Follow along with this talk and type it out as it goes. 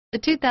The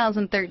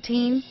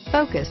 2013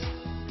 Focus.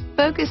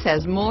 Focus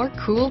has more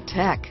cool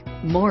tech,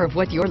 more of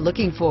what you're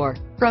looking for.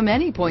 From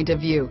any point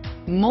of view,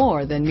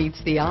 more than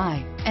meets the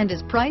eye, and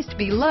is priced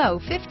below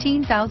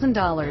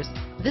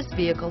 $15,000. This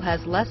vehicle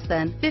has less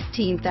than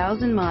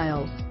 15,000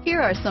 miles.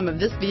 Here are some of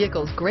this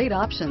vehicle's great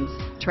options: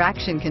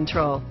 traction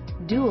control,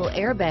 dual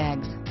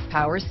airbags,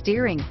 power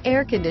steering,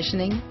 air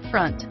conditioning,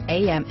 front,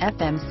 AM,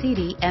 FM,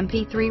 CD,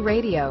 MP3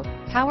 radio,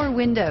 power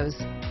windows,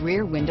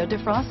 rear window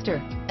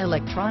defroster,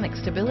 electronic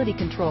stability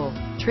control,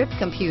 trip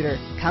computer,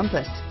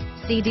 compass,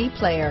 CD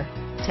player,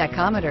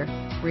 tachometer,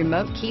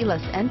 remote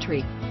keyless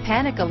entry,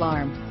 panic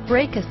alarm,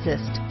 brake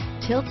assist,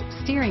 tilt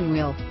steering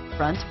wheel,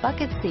 front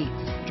bucket seats,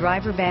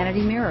 driver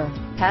vanity mirror,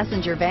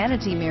 passenger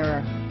vanity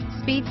mirror,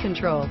 speed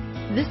control.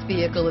 This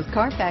vehicle is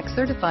CARFAX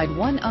certified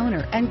one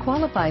owner and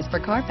qualifies for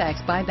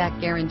CARFAX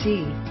buyback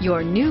guarantee.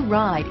 Your new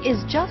ride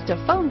is just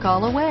a phone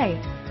call away.